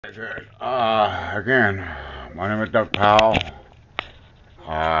Again, my name is Doug Powell.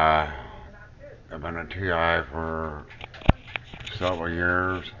 Uh, I've been a TI for several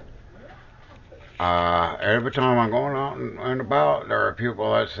years. Every time I'm going out and about, there are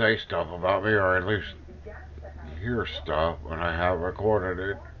people that say stuff about me, or at least hear stuff, and I have recorded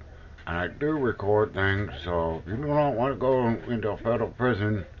it. And I do record things, so if you don't want to go into a federal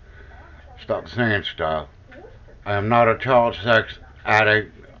prison, stop saying stuff. I am not a child sex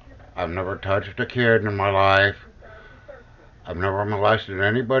addict. I've never touched a kid in my life. I've never molested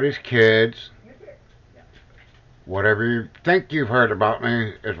anybody's kids. Whatever you think you've heard about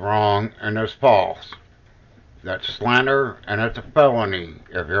me is wrong and is false. That's slander and it's a felony.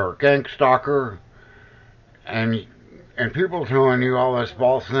 If you're a gangstalker and people telling you all those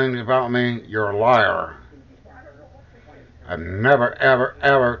false things about me, you're a liar. I've never, ever,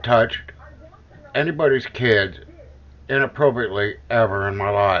 ever touched anybody's kids inappropriately ever in my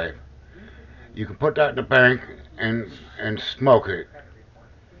life. You can put that in the bank and smoke it.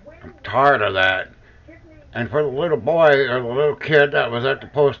 I'm tired of that. And for the little boy or the little kid that was at the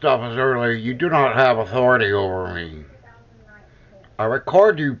post office earlier, you do not have authority over me. I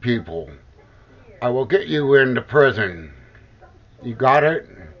record you people. I will get you into prison. You got it?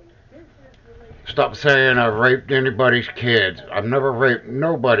 Stop saying I've raped anybody's kids. I've never raped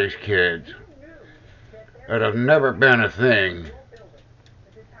nobody's kids. That have never been a thing.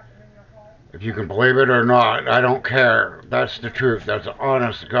 If you can believe it or not, I don't care. That's the truth. That's the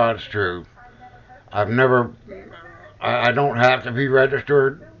honest God's truth. I've never, I don't have to be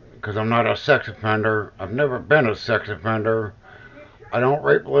registered because I'm not a sex offender. I've never been a sex offender. I don't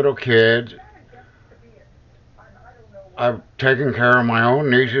rape little kids. I've taken care of my own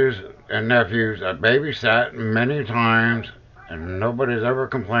nieces and nephews. I babysat many times and nobody's ever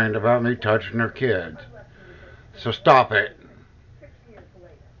complained about me touching their kids. So stop it.